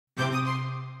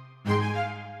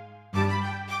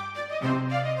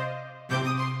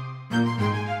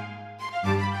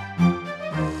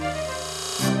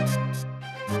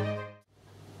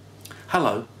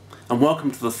Hello, and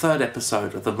welcome to the third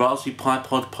episode of the Raspberry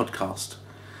PiPod podcast.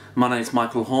 My name is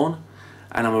Michael Horn,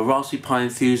 and I'm a Raspberry Pi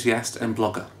enthusiast and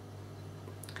blogger.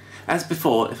 As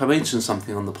before, if I mention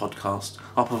something on the podcast,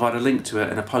 I'll provide a link to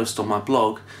it in a post on my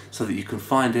blog so that you can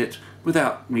find it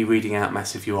without me reading out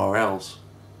massive URLs.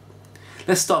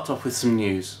 Let's start off with some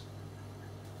news.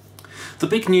 The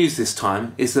big news this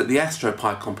time is that the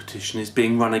AstroPi competition is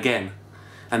being run again,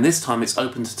 and this time it's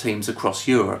open to teams across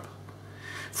Europe.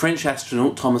 French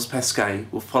astronaut Thomas Pesquet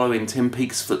will follow in Tim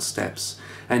Peake's footsteps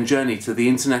and journey to the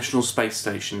International Space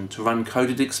Station to run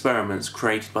coded experiments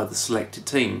created by the selected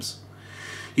teams.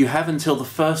 You have until the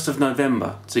 1st of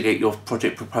November to get your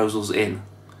project proposals in.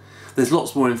 There's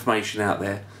lots more information out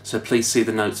there, so please see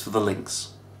the notes for the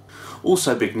links.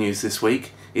 Also big news this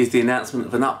week is the announcement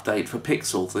of an update for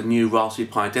Pixel, the new Raspberry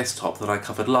Pi desktop that I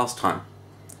covered last time.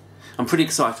 I'm pretty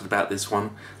excited about this one.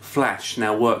 Flash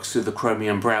now works through the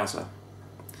Chromium browser.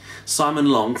 Simon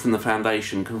Long from the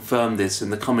Foundation confirmed this in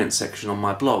the comments section on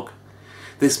my blog.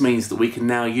 This means that we can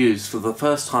now use, for the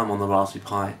first time on the Raspberry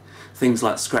Pi, things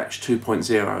like Scratch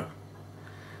 2.0.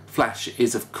 Flash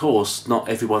is of course not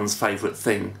everyone's favourite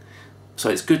thing, so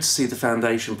it's good to see the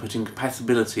Foundation putting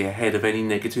compatibility ahead of any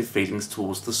negative feelings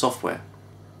towards the software.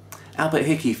 Albert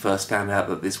Hickey first found out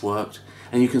that this worked,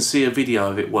 and you can see a video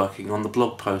of it working on the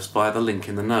blog post via the link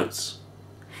in the notes.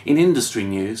 In industry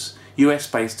news,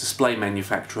 US-based display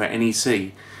manufacturer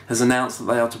NEC has announced that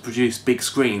they are to produce big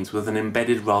screens with an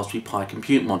embedded Raspberry Pi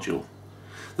compute module.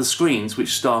 The screens,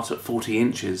 which start at 40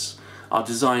 inches, are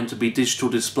designed to be digital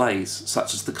displays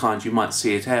such as the kind you might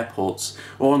see at airports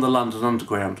or on the London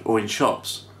Underground or in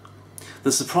shops.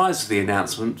 The surprise of the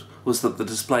announcement was that the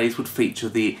displays would feature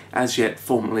the as yet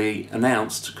formally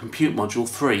announced Compute Module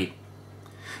 3.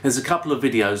 There's a couple of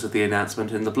videos of the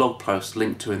announcement in the blog post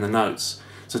linked to in the notes,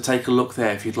 so take a look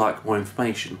there if you'd like more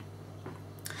information.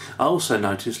 I also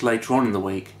noticed later on in the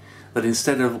week that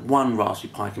instead of one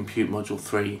Raspberry Pi Compute Module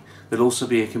 3, there'll also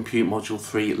be a Compute Module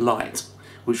 3 Lite,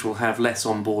 which will have less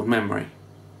onboard memory.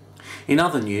 In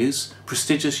other news,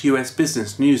 prestigious US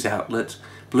business news outlet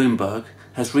Bloomberg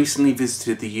has recently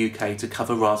visited the UK to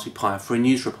cover Raspberry Pi for a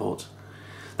news report.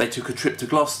 They took a trip to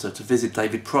Gloucester to visit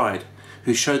David Pride,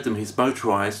 who showed them his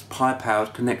motorised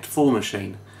Pi-powered Connect 4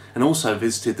 machine, and also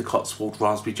visited the Cotswold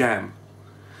Raspberry Jam.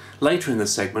 Later in the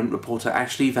segment, reporter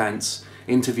Ashley Vance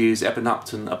interviews Eben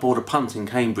Upton aboard a punt in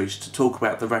Cambridge to talk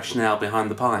about the rationale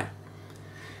behind the Pi.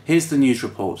 Here's the news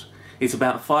report. It's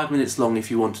about 5 minutes long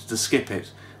if you wanted to skip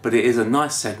it, but it is a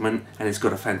nice segment and it's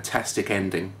got a fantastic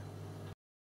ending.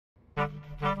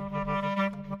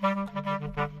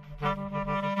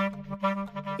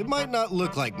 It might not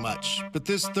look like much, but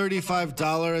this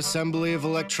 $35 assembly of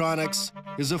electronics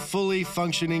is a fully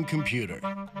functioning computer.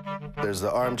 There's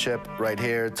the ARM chip right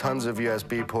here, tons of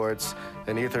USB ports,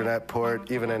 an Ethernet port,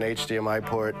 even an HDMI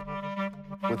port.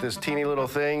 With this teeny little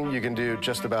thing, you can do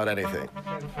just about anything.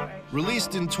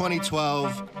 Released in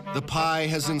 2012, the Pi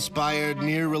has inspired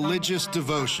near religious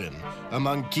devotion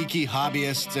among geeky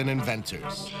hobbyists and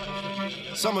inventors.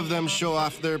 Some of them show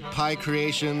off their Pi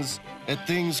creations at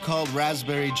things called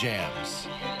Raspberry Jams.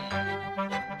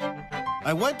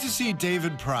 I went to see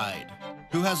David Pride,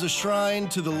 who has a shrine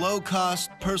to the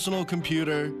low-cost personal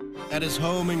computer at his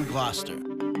home in Gloucester.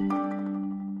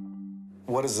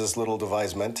 What has this little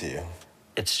device meant to you?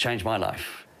 It's changed my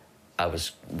life. I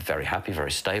was very happy,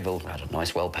 very stable. I had a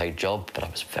nice, well-paid job, but I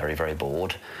was very, very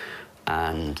bored.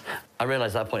 And I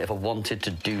realized at that point, if I wanted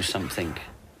to do something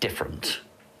different,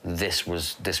 this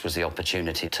was the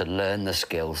opportunity to learn the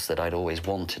skills that I'd always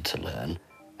wanted to learn.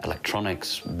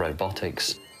 Electronics,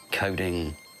 robotics,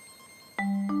 coding.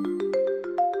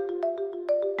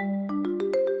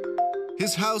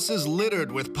 His house is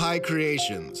littered with Pi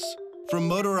creations, from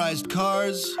motorized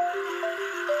cars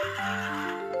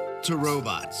to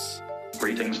robots.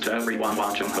 Greetings to everyone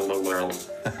watching Hello World.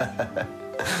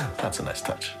 That's a nice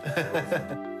touch.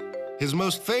 His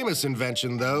most famous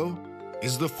invention, though,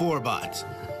 is the 4-Bot,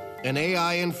 an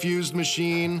AI-infused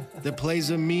machine that plays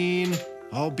a mean,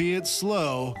 albeit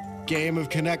slow, game of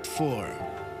Connect 4.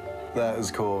 That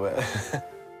is cool, man.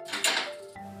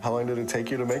 How long did it take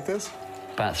you to make this?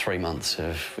 About 3 months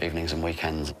of evenings and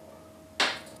weekends.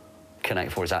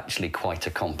 Connect 4 is actually quite a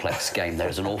complex game.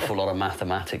 There's an awful lot of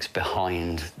mathematics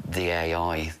behind the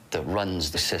AI that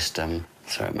runs the system,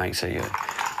 so it makes it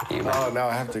Oh, now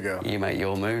I have to go. You make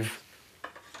your move,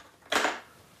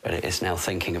 but it is now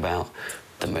thinking about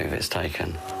the move it's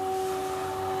taken.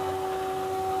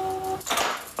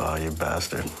 Oh, you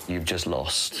bastard. You've just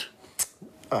lost.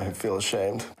 I feel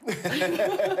ashamed. I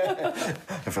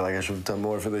feel like I should have done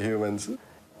more for the humans.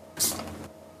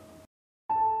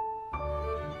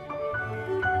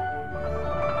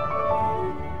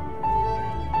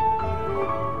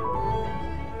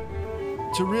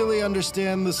 to really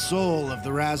understand the soul of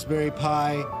the Raspberry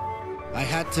Pi, I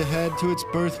had to head to its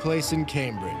birthplace in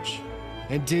Cambridge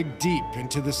and dig deep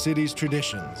into the city's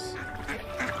traditions.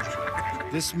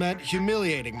 This meant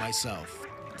humiliating myself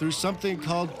through something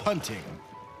called punting,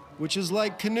 which is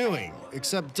like canoeing,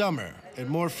 except dumber and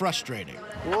more frustrating.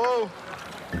 Whoa.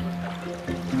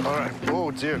 All right.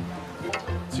 Whoa, dude.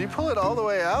 So you pull it all the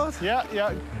way out? Yeah,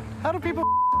 yeah. How do people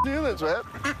do this, man?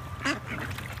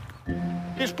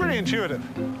 It's pretty intuitive.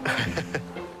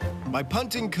 My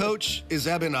punting coach is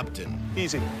Eben Upton.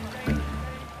 Easy.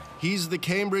 He's the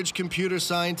Cambridge computer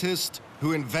scientist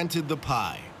who invented the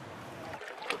Pi.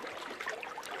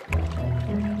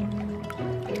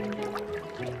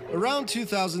 Around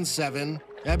 2007,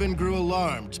 Eben grew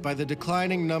alarmed by the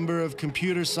declining number of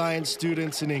computer science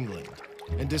students in England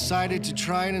and decided to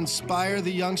try and inspire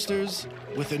the youngsters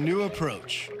with a new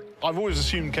approach. I've always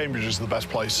assumed Cambridge is the best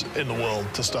place in the world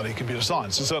to study computer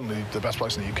science. It's certainly the best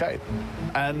place in the UK.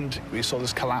 And we saw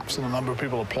this collapse in the number of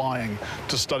people applying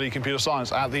to study computer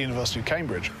science at the University of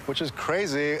Cambridge. Which is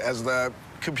crazy as the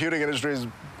computing industry is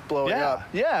blowing up.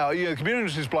 Yeah, the computer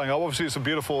industry is blowing up. Obviously, it's a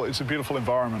beautiful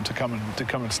environment to come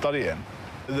and study in.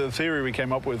 The theory we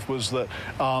came up with was that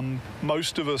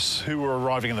most of us who were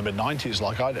arriving in the mid-90s,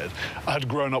 like I did, had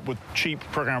grown up with cheap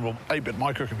programmable 8-bit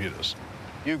microcomputers.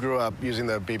 You grew up using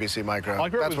the BBC Micro.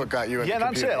 That's what got you into Yeah,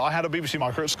 that's computing. it. I had a BBC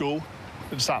Micro at school.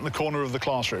 It sat in the corner of the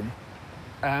classroom.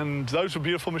 And those were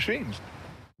beautiful machines.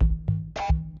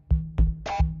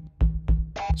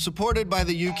 Supported by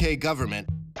the UK government,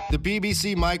 the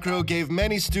BBC Micro gave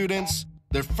many students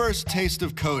their first taste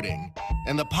of coding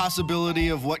and the possibility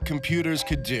of what computers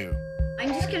could do. I'm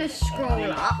just gonna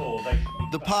scroll up.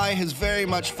 The Pi has very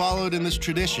much followed in this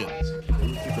tradition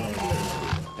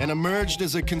and emerged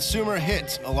as a consumer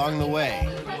hit along the way.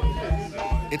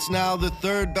 It's now the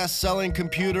third best-selling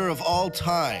computer of all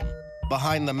time,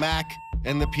 behind the Mac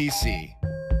and the PC.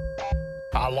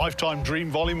 Our lifetime dream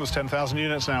volume was 10,000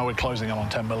 units. Now we're closing in on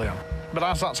 10 million. But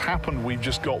as that's happened, we've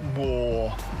just got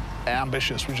more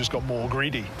ambitious. We've just got more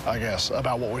greedy, I guess,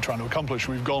 about what we're trying to accomplish.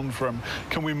 We've gone from,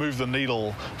 can we move the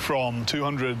needle from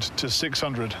 200 to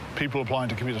 600 people applying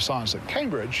to computer science at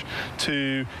Cambridge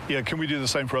to, can we do the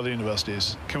same for other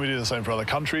universities? Can we do the same for other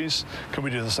countries? Can we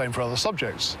do the same for other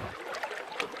subjects?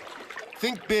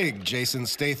 Think big, Jason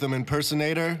Statham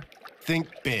impersonator. Think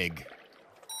big.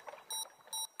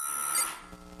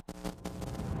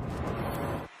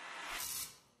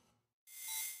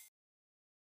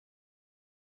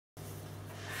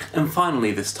 And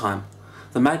finally this time,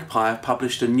 the Magpie have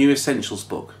published a new Essentials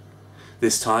book.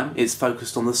 This time it's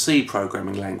focused on the C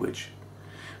programming language.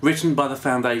 Written by the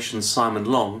Foundation's Simon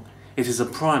Long, it is a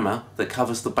primer that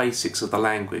covers the basics of the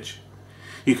language.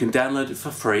 You can download it for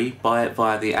free, buy it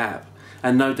via the app,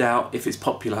 and no doubt if it's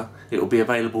popular it will be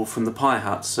available from the Pi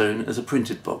Hut soon as a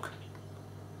printed book.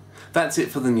 That's it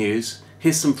for the news.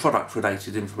 Here's some product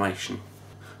related information.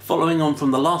 Following on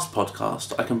from the last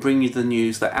podcast, I can bring you the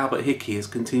news that Albert Hickey has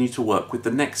continued to work with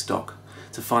the Next dock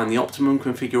to find the optimum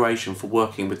configuration for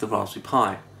working with the Raspberry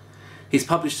Pi. He's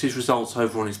published his results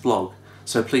over on his blog,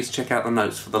 so please check out the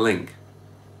notes for the link.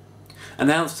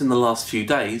 Announced in the last few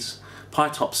days,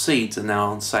 PiTop seeds are now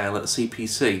on sale at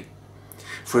CPC.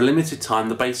 For a limited time,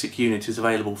 the basic unit is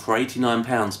available for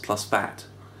 £89 plus VAT.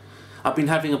 I've been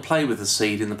having a play with the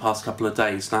seed in the past couple of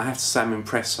days, and I have to say I'm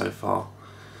impressed so far.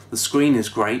 The screen is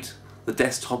great, the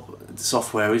desktop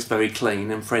software is very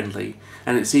clean and friendly,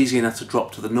 and it's easy enough to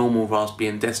drop to the normal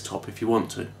Raspbian desktop if you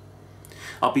want to.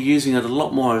 I'll be using it a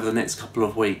lot more over the next couple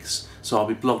of weeks, so I'll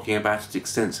be blogging about it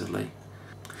extensively.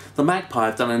 The Magpie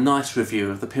have done a nice review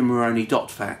of the Pimoroni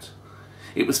DotFat.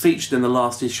 It was featured in the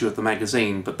last issue of the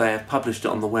magazine, but they have published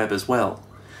it on the web as well.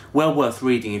 Well worth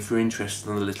reading if you're interested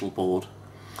in the little board.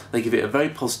 They give it a very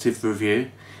positive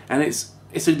review, and it's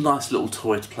a nice little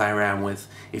toy to play around with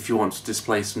if you want to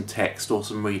display some text or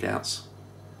some readouts.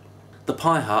 The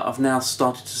Pi Hut have now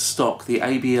started to stock the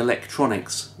AB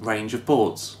Electronics range of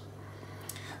boards.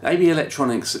 AB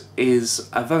Electronics is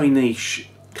a very niche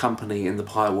company in the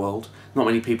Pi world. Not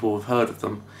many people have heard of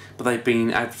them, but they've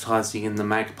been advertising in the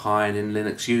Magpie and in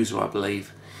Linux User, I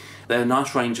believe. They're a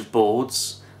nice range of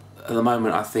boards. At the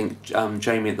moment I think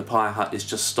Jamie at the Pi Hut is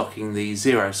just stocking the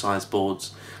zero size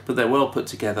boards, but they're well put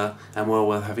together and well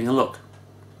worth having a look.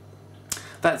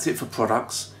 That's it for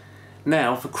products.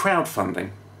 Now for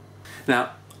crowdfunding.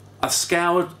 Now, I've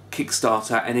scoured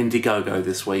Kickstarter and Indiegogo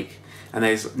this week, and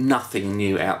there's nothing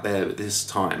new out there at this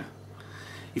time.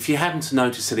 If you happen to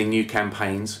notice any new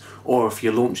campaigns, or if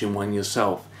you're launching one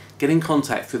yourself, get in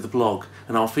contact through the blog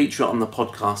and I'll feature it on the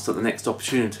podcast at the next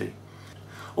opportunity.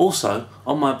 Also,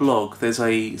 on my blog there's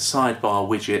a sidebar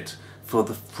widget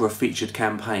for a featured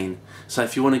campaign. So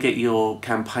if you want to get your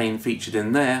campaign featured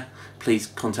in there, please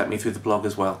contact me through the blog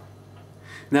as well.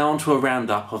 Now on to a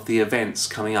roundup of the events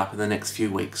coming up in the next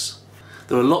few weeks.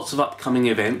 There are lots of upcoming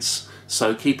events,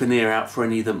 so keep an ear out for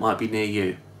any that might be near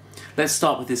you. Let's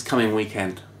start with this coming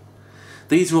weekend.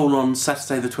 These are all on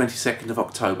Saturday the 22nd of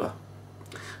October.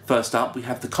 First up, we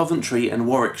have the Coventry and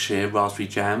Warwickshire Raspberry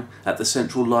Jam at the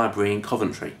Central Library in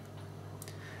Coventry.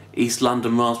 East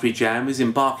London Raspberry Jam is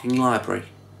in Barking Library.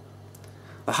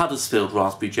 The Huddersfield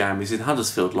Raspberry Jam is in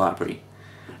Huddersfield Library.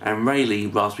 And Rayleigh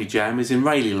Raspberry Jam is in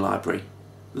Rayleigh Library.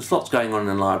 There's lots going on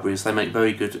in libraries, they make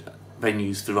very good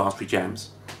venues for raspberry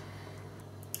jams.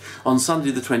 On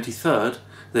Sunday the 23rd,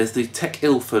 there's the Tech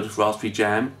Ilford Raspberry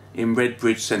Jam in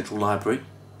Redbridge Central Library,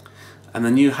 and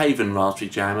the New Haven Raspberry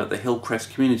Jam at the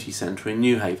Hillcrest Community Centre in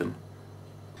New Haven.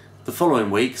 The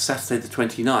following week, Saturday the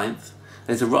 29th,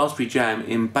 there's a Raspberry Jam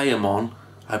in Bayamon,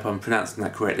 I hope I'm pronouncing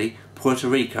that correctly, Puerto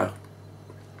Rico.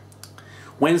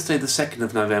 Wednesday the 2nd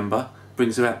of November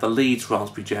brings about the Leeds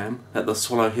Raspberry Jam at the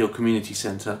Swallow Hill Community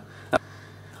Centre.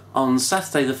 On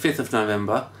Saturday the 5th of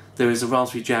November, there is a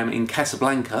Raspberry Jam in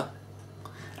Casablanca,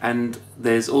 and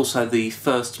there's also the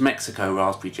First Mexico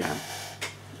Raspberry Jam.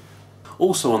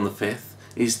 Also on the 5th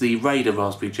is the Raider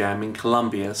Raspberry Jam in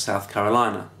Columbia, South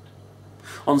Carolina.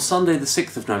 On Sunday the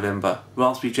 6th of November,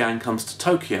 Raspberry Jam comes to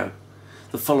Tokyo.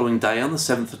 The following day, on the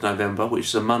 7th of November, which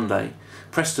is a Monday,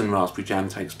 Preston Raspberry Jam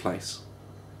takes place.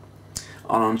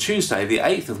 And on Tuesday the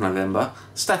 8th of November,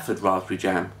 Stafford Raspberry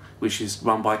Jam, which is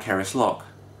run by Kerris Lock.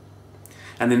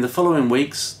 And in the following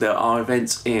weeks there are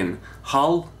events in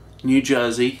Hull, New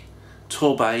Jersey,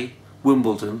 Torbay,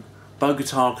 Wimbledon,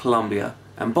 Bogota, Columbia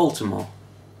and Baltimore.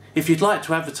 If you'd like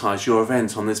to advertise your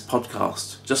event on this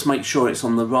podcast, just make sure it's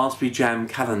on the Raspberry Jam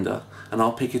calendar and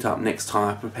I'll pick it up next time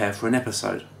I prepare for an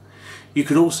episode. You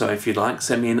could also, if you'd like,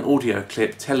 send me an audio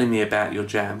clip telling me about your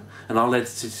jam and I'll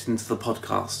edit it into the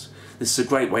podcast. This is a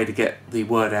great way to get the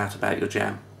word out about your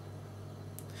jam.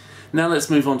 Now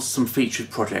let's move on to some featured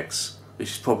projects,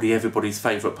 which is probably everybody's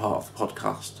favourite part of the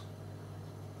podcast.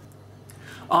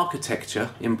 Architecture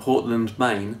in Portland,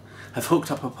 Maine have hooked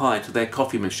up a Pi to their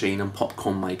coffee machine and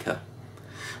popcorn maker.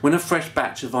 When a fresh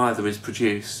batch of either is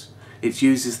produced, it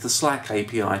uses the Slack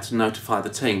API to notify the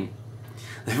team.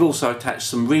 They've also attached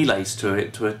some relays to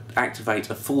it to activate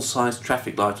a full-size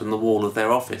traffic light on the wall of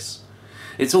their office.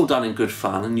 It's all done in good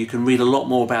fun and you can read a lot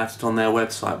more about it on their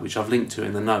website, which I've linked to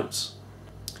in the notes.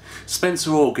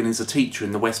 Spencer Organ is a teacher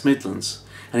in the West Midlands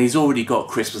and he's already got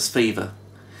Christmas fever.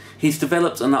 He's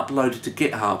developed and uploaded to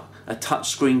GitHub a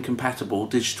touchscreen compatible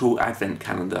digital advent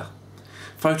calendar.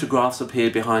 Photographs appear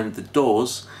behind the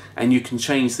doors and you can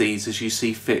change these as you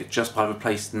see fit just by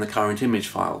replacing the current image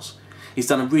files. He's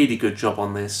done a really good job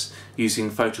on this using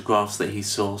photographs that he's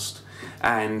sourced,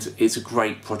 and it's a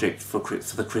great project for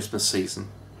the Christmas season.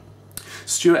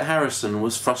 Stuart Harrison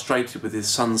was frustrated with his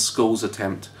son's school's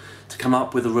attempt to come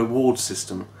up with a reward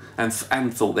system and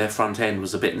thought their front end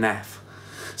was a bit naff.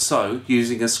 So,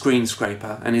 using a screen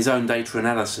scraper and his own data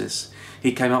analysis,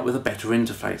 he came up with a better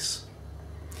interface.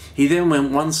 He then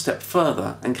went one step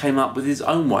further and came up with his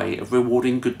own way of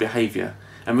rewarding good behaviour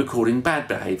and recording bad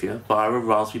behaviour via a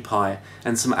Raspberry Pi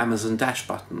and some Amazon Dash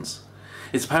buttons.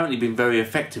 It's apparently been very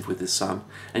effective with his son,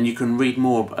 and you can read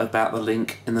more about the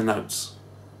link in the notes.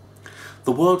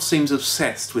 The world seems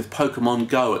obsessed with Pokemon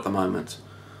Go at the moment.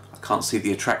 I can't see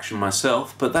the attraction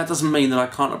myself, but that doesn't mean that I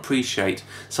can't appreciate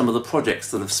some of the projects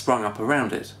that have sprung up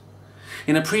around it.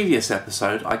 In a previous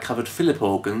episode I covered Philip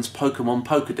Organ's Pokemon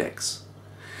Pokédex.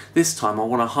 This time I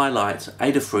want to highlight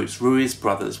Adafruit's Ruiz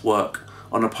Brothers' work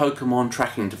on a Pokemon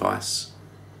tracking device.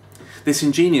 This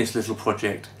ingenious little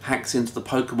project hacks into the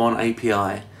Pokemon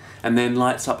API and then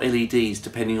lights up LEDs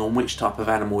depending on which type of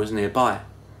animal is nearby.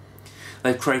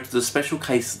 They've created a special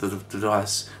case of the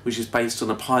device which is based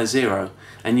on a Pi Zero,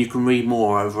 and you can read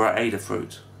more over at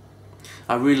Adafruit.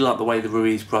 I really like the way the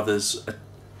Ruiz brothers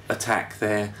attack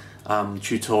their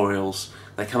tutorials.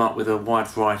 They come up with a wide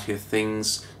variety of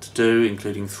things to do,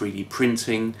 including 3D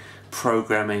printing,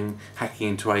 programming, hacking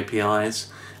into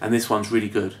APIs, and this one's really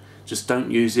good. Just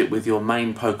don't use it with your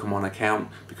main Pokemon account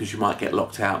because you might get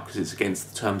locked out because it's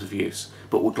against the terms of use,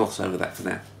 but we'll gloss over that for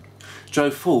now. Joe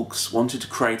Fawkes wanted to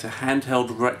create a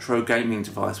handheld retro gaming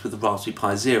device with the Raspberry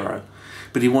Pi Zero,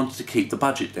 but he wanted to keep the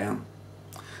budget down.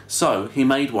 So he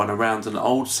made one around an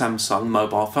old Samsung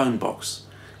mobile phone box,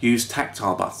 used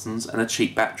tactile buttons and a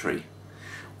cheap battery.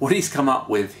 What he's come up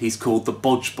with he's called the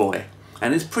Bodge Boy,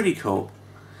 and it's pretty cool,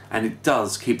 and it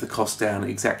does keep the cost down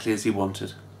exactly as he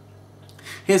wanted.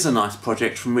 Here's a nice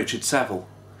project from Richard Saville.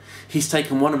 He's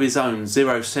taken one of his own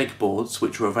 0 seg boards,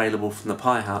 which are available from the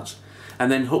Pi Hut,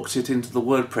 and then hooked it into the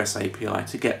WordPress API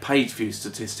to get page view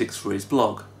statistics for his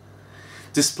blog.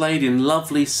 Displayed in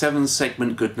lovely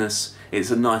 7-segment goodness, it's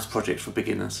a nice project for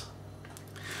beginners.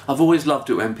 I've always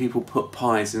loved it when people put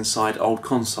Pis inside old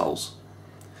consoles.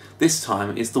 This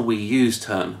time it's the Wii U's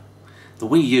turn. The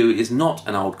Wii U is not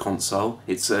an old console,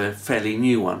 it's a fairly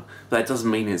new one, but that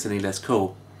doesn't mean it's any less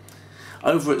cool.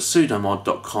 Over at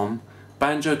sudomod.com,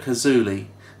 Banjo-Kazooie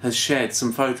has shared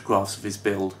some photographs of his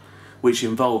build, which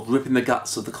involved ripping the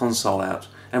guts of the console out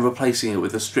and replacing it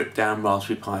with a stripped down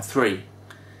Raspberry Pi 3.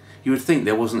 You would think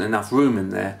there wasn't enough room in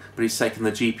there, but he's taken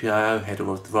the GPIO header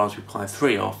of the Raspberry Pi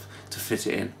 3 off to fit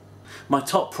it in. My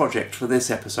top project for this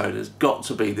episode has got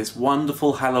to be this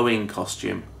wonderful Halloween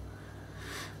costume.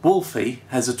 Wolfie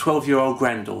has a 12-year-old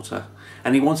granddaughter,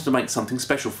 and he wanted to make something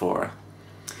special for her.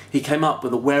 He came up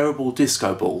with a wearable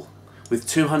disco ball with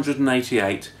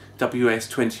 288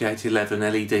 WS2811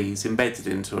 LEDs embedded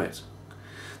into it.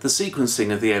 The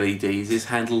sequencing of the LEDs is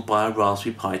handled by a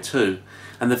Raspberry Pi 2,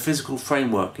 and the physical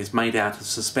framework is made out of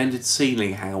suspended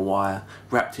ceiling hanger wire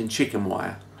wrapped in chicken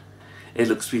wire. It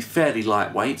looks to be fairly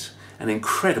lightweight and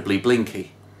incredibly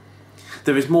blinky.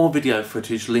 There is more video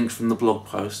footage linked from the blog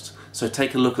post, so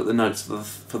take a look at the notes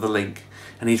for the link,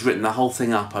 and he's written the whole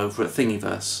thing up over at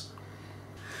Thingiverse.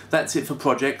 That's it for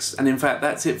projects, and in fact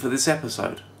that's it for this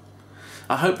episode.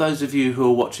 I hope those of you who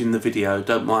are watching the video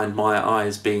don't mind my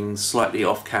eyes being slightly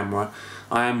off camera.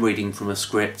 I am reading from a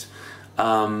script.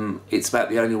 It's about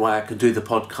the only way I can do the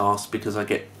podcast because I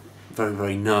get very,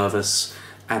 very nervous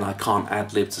and I can't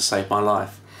ad-lib to save my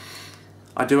life.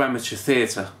 I do amateur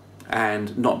theatre,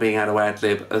 and not being able to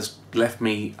ad-lib has left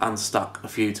me unstuck a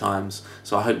few times,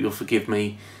 so I hope you'll forgive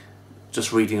me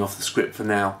just reading off the script for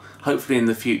now. Hopefully in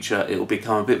the future it will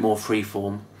become a bit more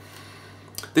freeform.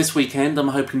 This weekend I'm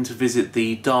hoping to visit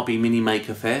the Derby Mini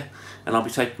Maker Fair, and I'll be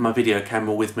taking my video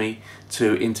camera with me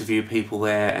to interview people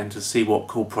there and to see what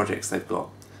cool projects they've got.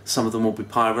 Some of them will be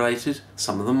Pi related,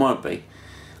 some of them won't be.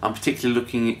 I'm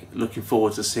particularly looking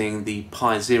forward to seeing the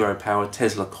Pi Zero Power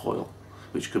Tesla coil,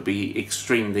 which could be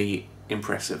extremely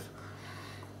impressive.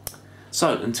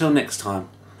 So until next time,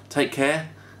 take care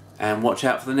and watch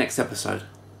out for the next episode.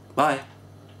 Bye!